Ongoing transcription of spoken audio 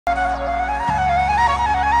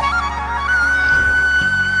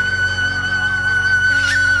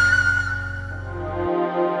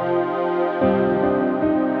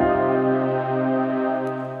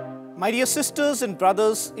My dear sisters and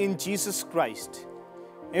brothers in Jesus Christ,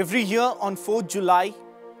 every year on 4th July,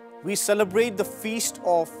 we celebrate the feast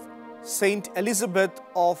of Saint Elizabeth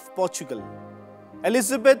of Portugal.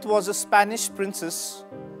 Elizabeth was a Spanish princess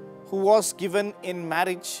who was given in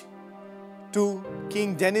marriage to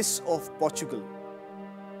King Denis of Portugal.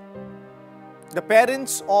 The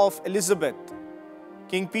parents of Elizabeth,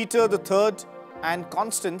 King Peter III and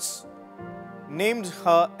Constance, named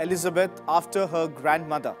her Elizabeth after her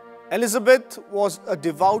grandmother. Elizabeth was a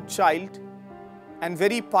devout child and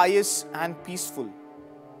very pious and peaceful.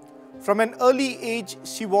 From an early age,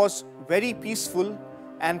 she was very peaceful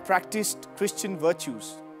and practiced Christian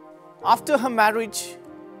virtues. After her marriage,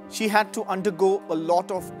 she had to undergo a lot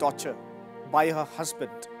of torture by her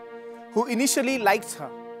husband, who initially liked her,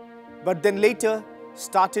 but then later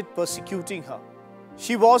started persecuting her.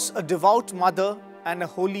 She was a devout mother and a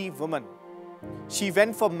holy woman. She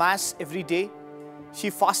went for Mass every day. She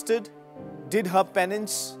fasted, did her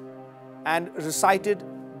penance, and recited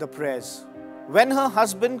the prayers. When her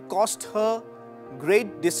husband caused her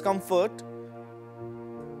great discomfort,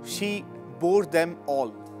 she bore them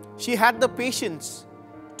all. She had the patience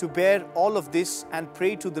to bear all of this and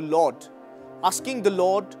pray to the Lord, asking the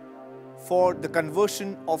Lord for the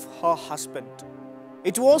conversion of her husband.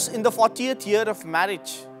 It was in the 40th year of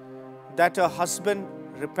marriage that her husband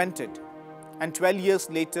repented, and 12 years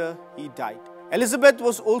later he died. Elizabeth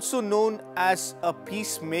was also known as a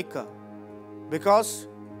peacemaker because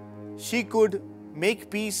she could make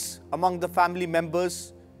peace among the family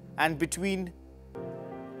members and between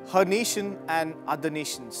her nation and other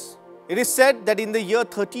nations. It is said that in the year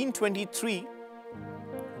 1323,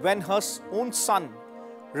 when her own son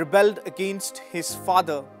rebelled against his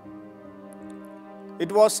father, it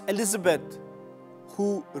was Elizabeth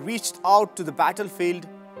who reached out to the battlefield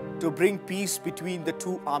to bring peace between the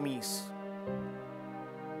two armies.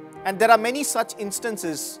 And there are many such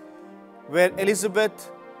instances where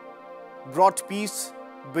Elizabeth brought peace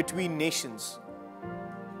between nations.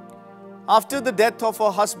 After the death of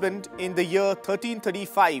her husband in the year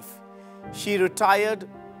 1335, she retired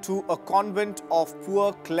to a convent of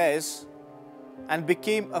poor Clares and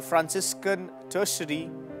became a Franciscan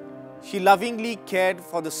tertiary. She lovingly cared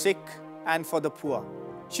for the sick and for the poor.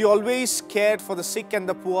 She always cared for the sick and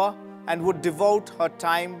the poor and would devote her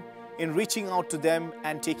time in reaching out to them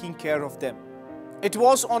and taking care of them. It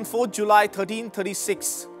was on 4th July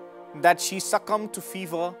 1336 that she succumbed to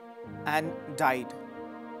fever and died.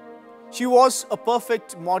 She was a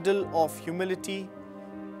perfect model of humility,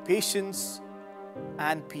 patience,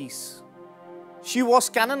 and peace. She was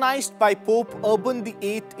canonized by Pope Urban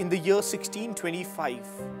VIII in the year 1625.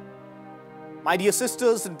 My dear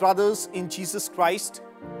sisters and brothers in Jesus Christ,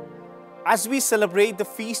 as we celebrate the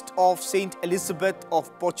feast of Saint Elizabeth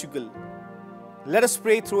of Portugal, let us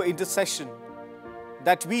pray through intercession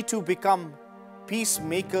that we too become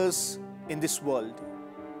peacemakers in this world.